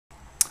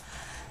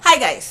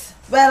guys,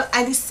 well,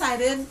 I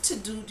decided to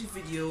do the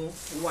video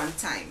one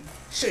time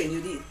showing you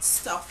the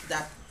stuff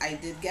that I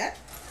did get.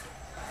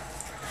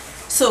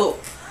 So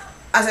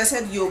as I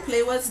said,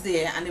 Yoplait was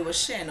there and they were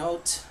sharing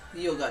out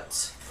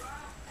yogurt.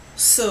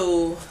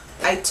 So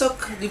I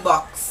took the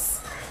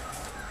box.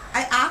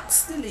 I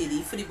asked the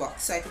lady for the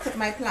box so I could put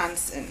my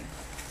plants in.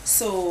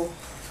 So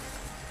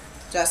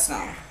just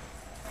now,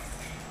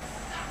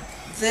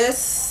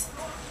 this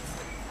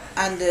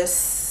and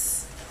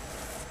this,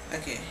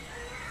 okay,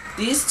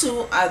 these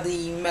two are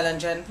the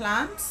melangen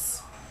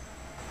plants,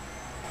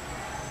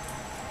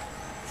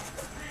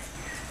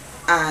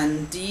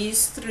 and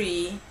these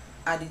three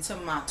are the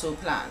tomato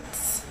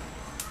plants,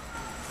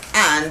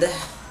 and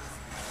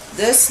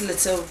this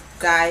little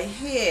guy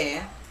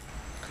here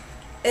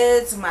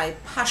is my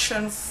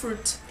passion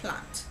fruit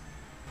plant.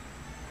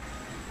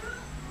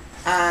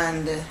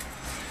 And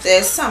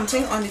there's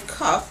something on the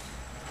cup.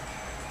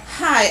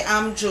 Hi,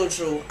 I'm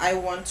Jojo. I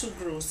want to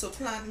grow, so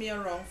plant me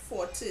around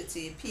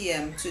 4:30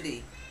 p.m.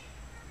 today.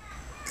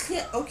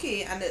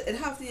 Okay, and it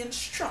have the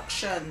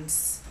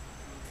instructions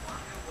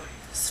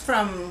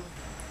from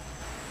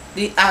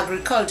the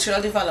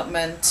Agricultural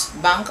Development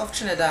Bank of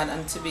Trinidad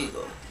and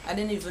Tobago. I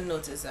didn't even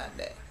notice that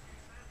there.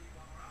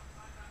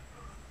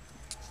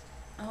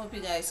 I hope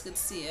you guys could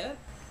see it.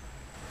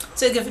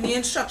 So they're giving you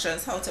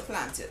instructions how to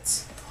plant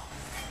it,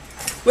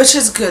 which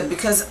is good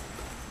because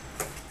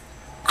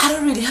I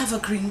don't really have a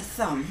green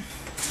thumb.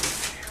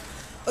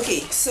 Okay,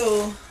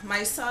 so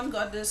my son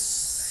got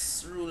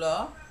this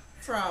ruler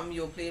from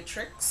Yoplait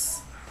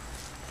Tricks.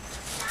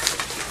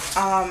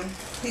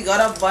 He got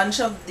a bunch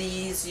of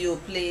these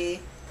Yoplait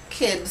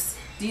kids.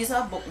 These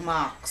are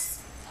bookmarks.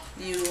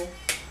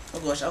 Oh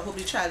gosh, I hope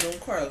the child don't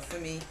quarrel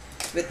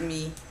with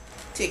me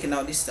taking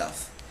out this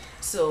stuff.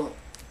 So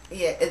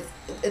yeah,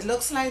 it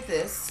looks like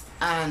this,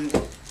 and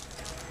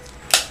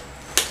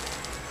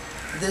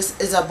this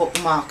is a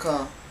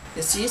bookmarker.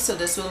 You see, so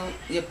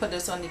you put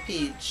this on the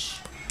page.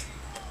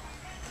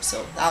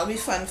 So that'll be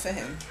fun for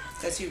him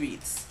because he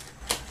reads.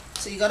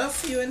 So you got a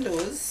few in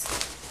those.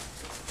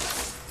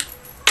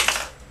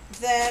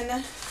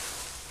 Then,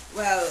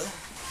 well,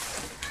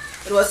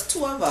 it was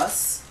 2 of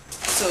us.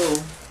 So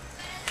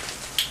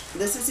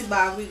this is the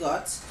bag we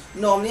got.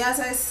 Normally, as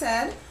I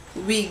said,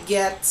 we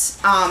get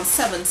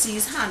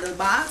 7C's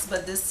handlebars,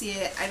 but this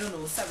year, I don't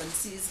know,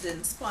 7C's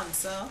didn't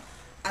sponsor.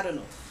 I don't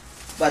know.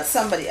 But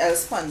somebody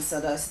else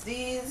sponsored us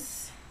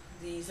these.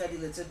 These are the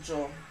little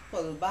jaw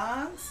pull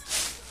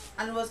bags.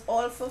 And it was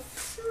all for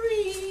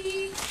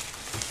free.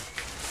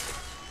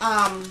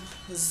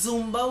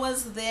 Zumba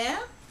was there.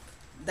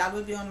 That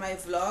will be on my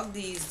vlog.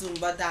 The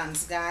Zumba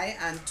dance guy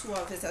and 2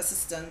 of his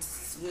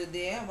assistants were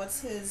there.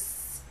 What's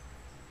his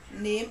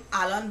name?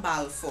 Alan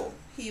Balfour.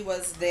 He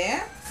was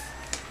there.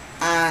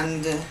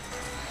 And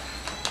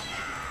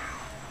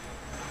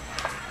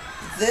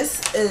this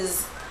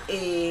is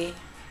a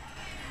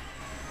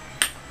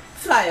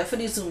flyer for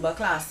the Zumba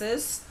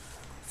classes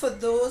for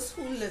those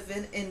who live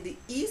in the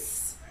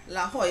East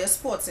La Jolla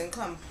Sporting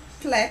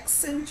Complex,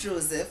 St.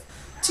 Joseph,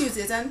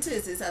 Tuesdays and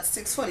Thursdays at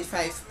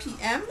 6:45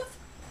 p.m.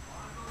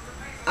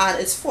 and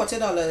it's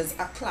 $40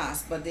 a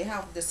class, but they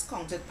have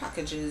discounted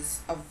packages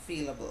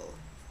available.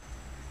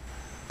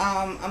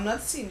 I'm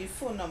not seeing the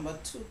phone number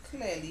too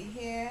clearly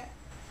here.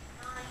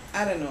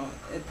 I don't know.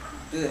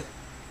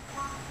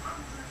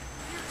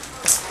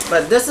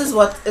 But this is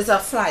what is a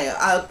flyer.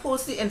 I'll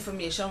post the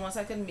information once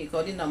I can make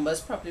all the numbers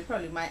properly.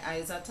 Probably my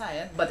eyes are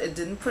tired, but it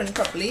didn't print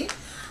properly,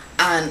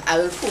 and I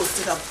will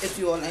post it up if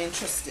you all are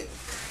interested.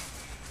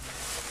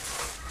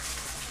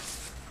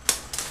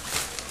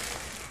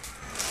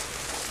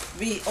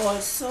 We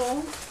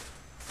also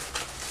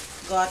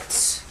got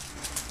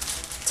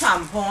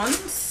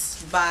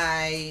tampons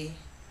by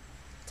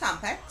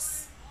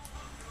Tampax.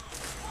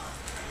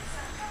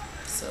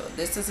 So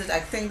this is it.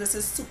 I think this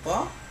is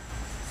super.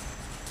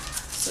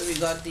 So we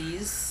got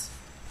these.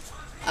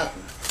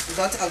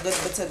 Got a good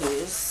bit of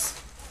those.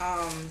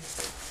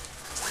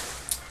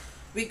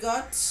 We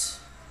got,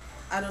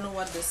 I don't know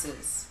what this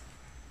is.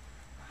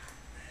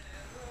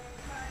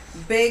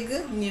 Big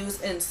news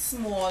in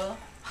small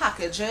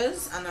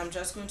packages, and I'm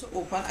just going to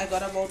open. I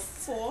got about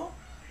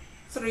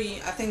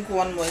 3. I think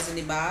 1 more is in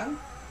the bag.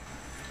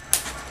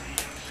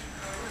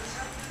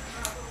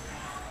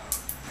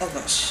 Oh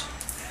gosh.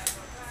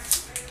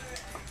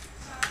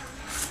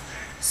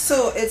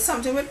 So it's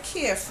something with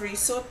Carefree,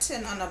 so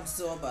thin and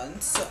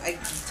absorbent. So I'm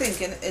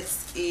thinking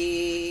it's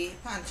a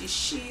panty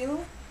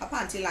shield, a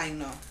panty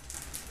liner.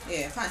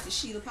 Yeah, panty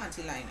shield,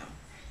 panty liner.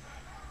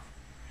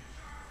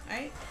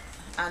 Right?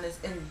 And it's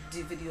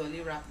individually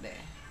wrapped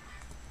there.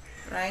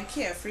 Right?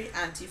 Carefree,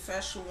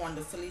 anti-fresh,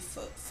 wonderfully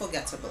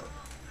forgettable.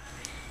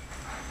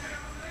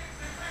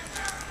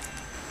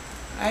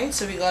 Right?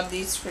 So we got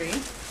these 3.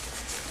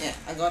 Yeah,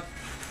 I got.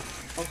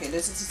 Okay,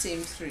 this is the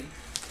same 3.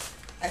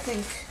 I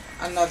think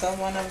another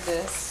one of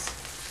this.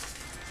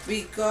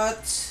 We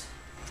got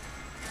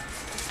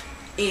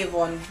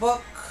Avon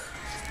book,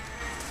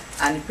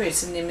 and the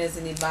person name is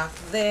in the back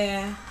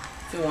there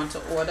if you want to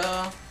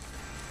order.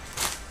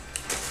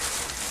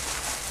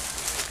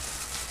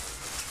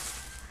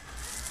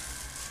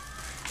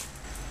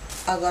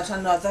 I got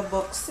another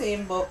book,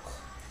 same book.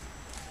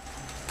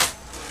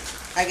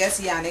 I guess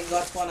Yannick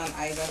got one and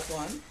I got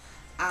one.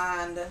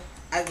 And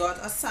I got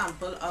a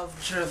sample of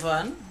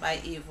Driven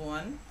by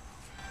Avon.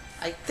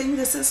 I think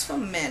this is for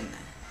men.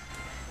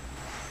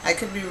 I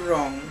could be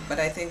wrong, but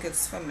I think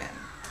it's for men.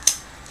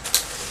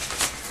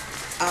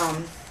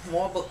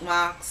 More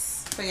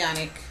bookmarks for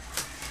Yannick.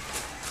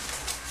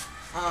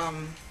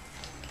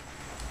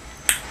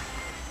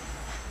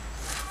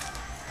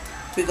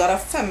 We got a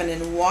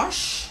feminine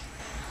wash.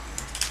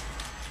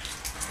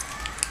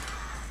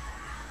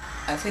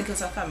 I think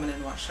it's a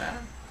feminine wash,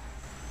 right?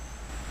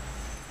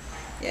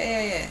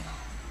 Yeah,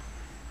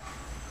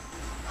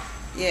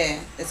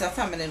 it's a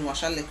feminine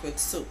wash, a liquid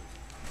soap.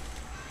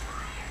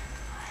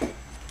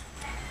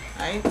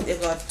 Right, they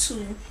got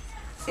 2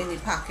 in the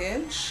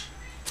package.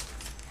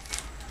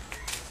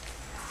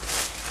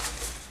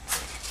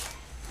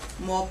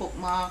 More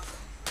bookmark.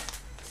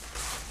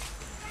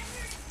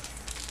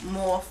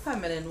 More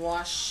feminine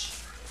wash.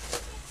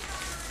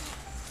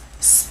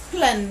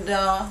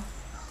 Splendor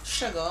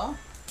sugar.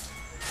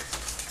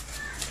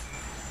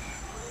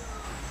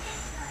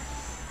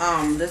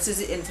 This is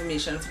the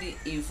information for the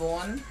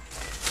Avon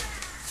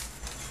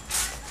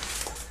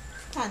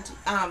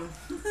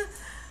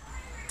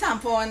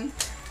tampon.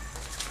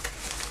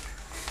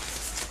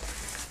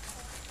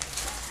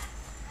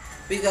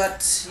 We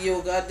got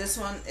yogurt. This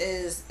one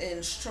is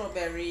in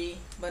strawberry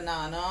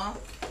banana.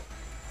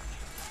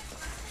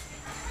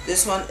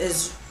 This one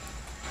is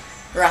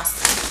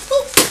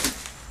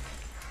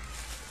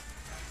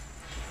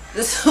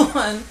This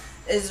one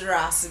is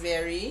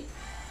raspberry.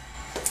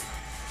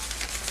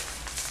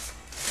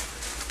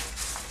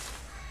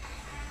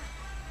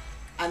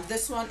 And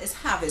this one is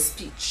harvest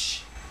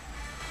peach.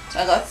 So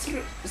I got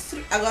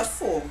I got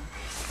 4.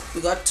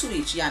 We got 2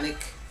 each,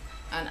 Yannick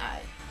and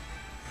I.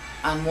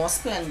 And more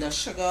Splendor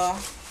sugar.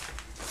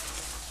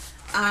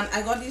 And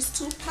I got these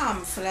 2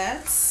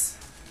 pamphlets.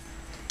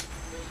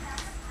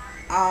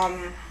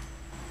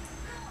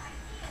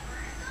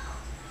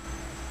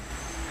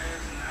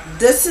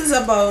 This is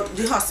about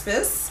the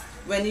hospice.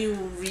 When you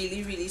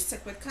really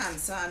sick with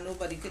cancer and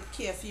nobody could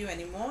care for you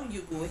anymore,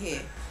 you go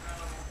here.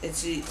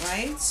 It's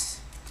right.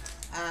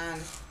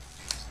 And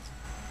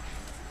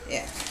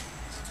yeah,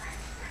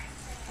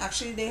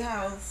 actually they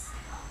are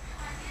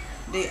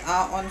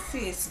on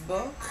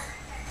Facebook,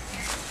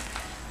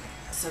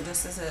 so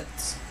this is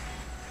it.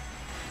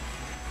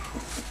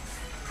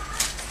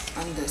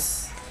 And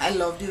this, I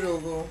love the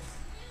logo.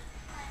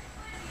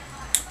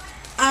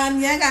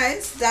 And yeah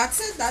guys,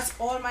 that's it. That's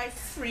all my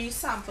free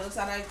samples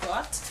that I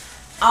got.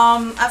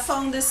 I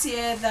found this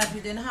year that we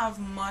didn't have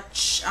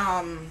much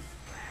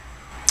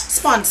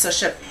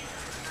sponsorship.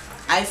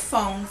 I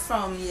found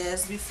from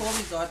years before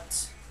we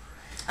got,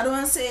 I don't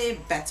want to say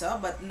better,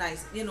 but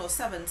nice, you know,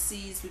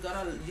 7Cs. We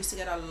used to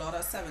get a lot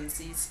of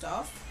 7C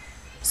stuff.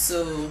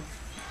 So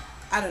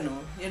I don't know,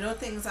 you know,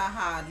 things are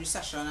hard,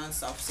 recession and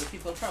stuff, so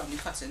people probably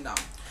cutting down.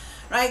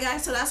 Right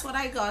guys, so that's what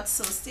I got.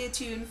 So stay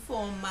tuned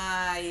for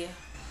my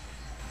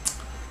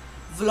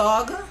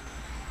vlog,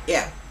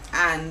 yeah,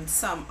 and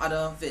some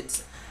other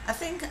vids. I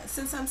think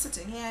since I'm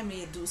sitting here I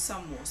may do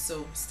some more,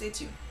 so stay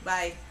tuned.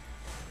 Bye.